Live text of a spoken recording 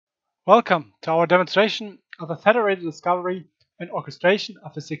Welcome to our demonstration of a federated discovery and orchestration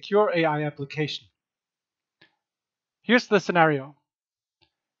of a secure AI application. Here's the scenario.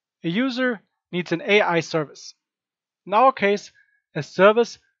 A user needs an AI service. In our case, a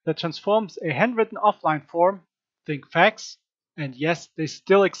service that transforms a handwritten offline form, think fax, and yes, they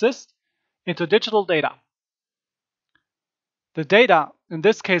still exist, into digital data. The data, in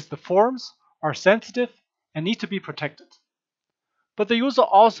this case the forms, are sensitive and need to be protected. But the user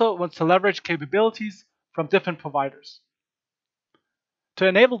also wants to leverage capabilities from different providers. To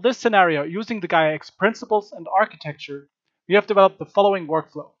enable this scenario using the Gaia-X principles and architecture, we have developed the following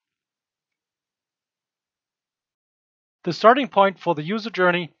workflow. The starting point for the user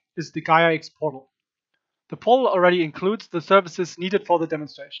journey is the Gaia-X portal. The portal already includes the services needed for the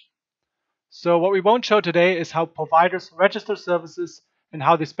demonstration. So what we won't show today is how providers register services and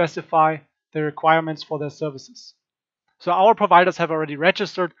how they specify the requirements for their services. So our providers have already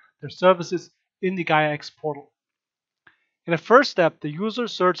registered their services in the Gaia-X portal. In the first step, the user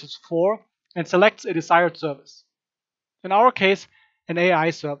searches for and selects a desired service. In our case, an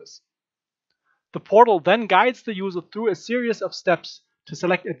AI service. The portal then guides the user through a series of steps to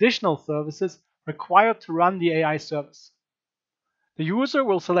select additional services required to run the AI service. The user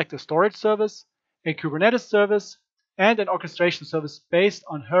will select a storage service, a Kubernetes service, and an orchestration service based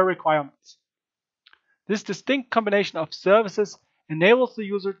on her requirements. This distinct combination of services enables the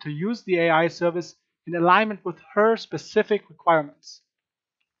user to use the AI service in alignment with her specific requirements.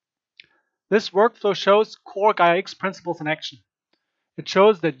 This workflow shows core Gaia-X principles in action. It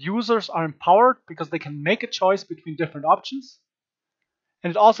shows that users are empowered because they can make a choice between different options.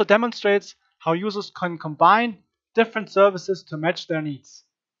 And it also demonstrates how users can combine different services to match their needs.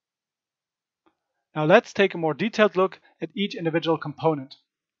 Now let's take a more detailed look at each individual component.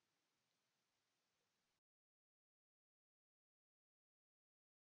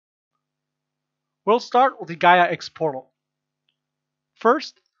 We'll start with the Gaia-X portal.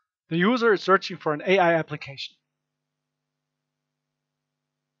 First, the user is searching for an AI application.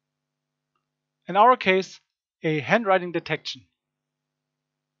 In our case, a handwriting detection.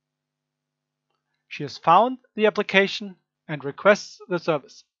 She has found the application and requests the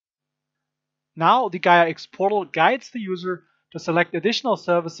service. Now the Gaia-X portal guides the user to select additional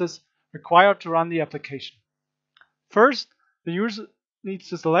services required to run the application. First, the user needs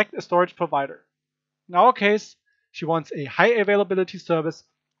to select a storage provider. In our case, she wants a high availability service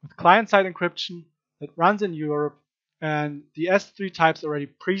with client-side encryption that runs in Europe, and the S3 type is already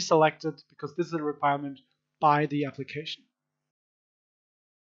pre-selected because this is a requirement by the application.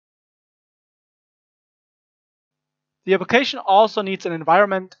 The application also needs an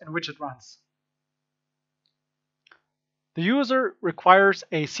environment in which it runs. The user requires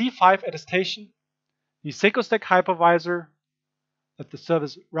a C5 attestation, the SecuStack hypervisor, that the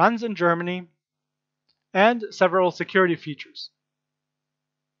service runs in Germany, and several security features.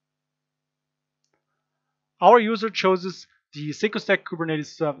 Our user chooses the SecuStack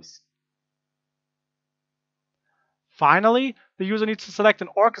Kubernetes service. Finally, the user needs to select an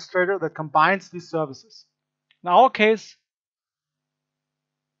orchestrator that combines these services. In our case,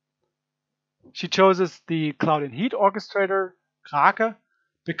 she chooses the Cloud&Heat orchestrator, Krake,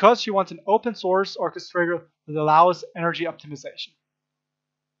 because she wants an open source orchestrator that allows energy optimization.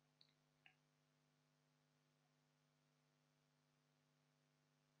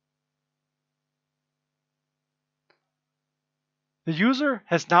 The user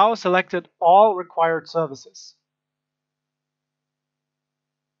has now selected all required services.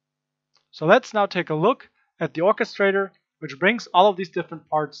 So let's now take a look at the orchestrator, which brings all of these different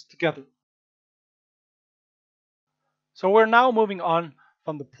parts together. So we're now moving on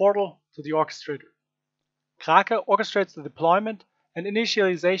from the portal to the orchestrator. Krake orchestrates the deployment and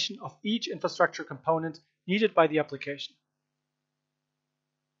initialization of each infrastructure component needed by the application.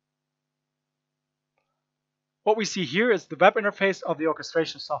 What we see here is the web interface of the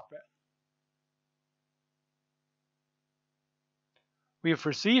orchestration software. We have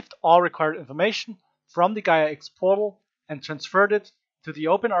received all required information from the Gaia-X portal and transferred it to the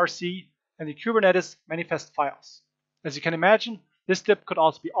OpenRC and the Kubernetes manifest files. As you can imagine, this step could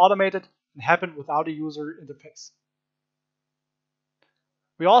also be automated and happen without a user interface.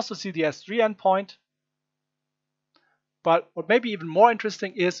 We also see the S3 endpoint, but what may be even more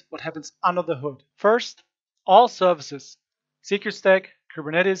interesting is what happens under the hood. First, all services, SecuStack,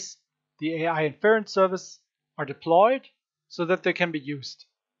 Kubernetes, the AI inference service, are deployed so that they can be used.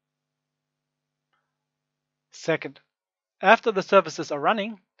 Second, after the services are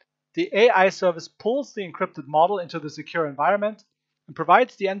running, the AI service pulls the encrypted model into the secure environment and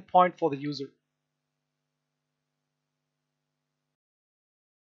provides the endpoint for the user.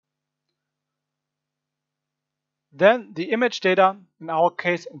 Then the image data, in our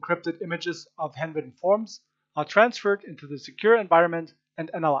case encrypted images of handwritten forms, are transferred into the secure environment and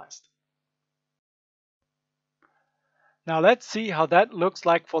analyzed. Now let's see how that looks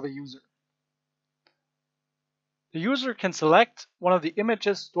like for the user. The user can select one of the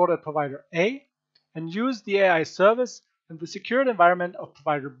images stored at provider A and use the AI service in the secured environment of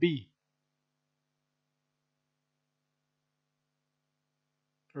provider B.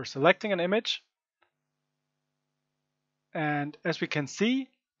 We're selecting an image, and as we can see,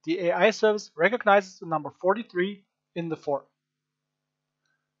 the AI service recognizes the number 43 in the form.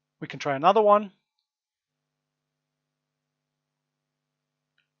 We can try another one.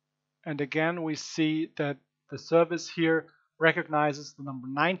 And again, we see that the service here recognizes the number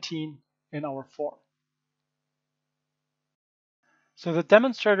 19 in our form. So the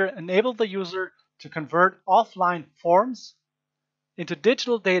demonstrator enabled the user to convert offline forms into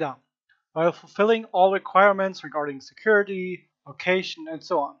digital data while fulfilling all requirements regarding security, location, and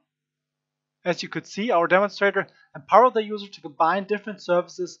so on. As you could see, our demonstrator empowered the user to combine different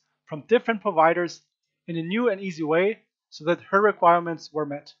services from different providers in a new and easy way so that her requirements were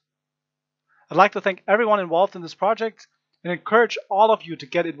met. I'd like to thank everyone involved in this project and encourage all of you to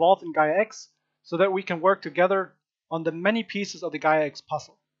get involved in Gaia-X so that we can work together on the many pieces of the Gaia-X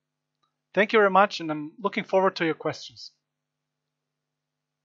puzzle. Thank you very much, and I'm looking forward to your questions.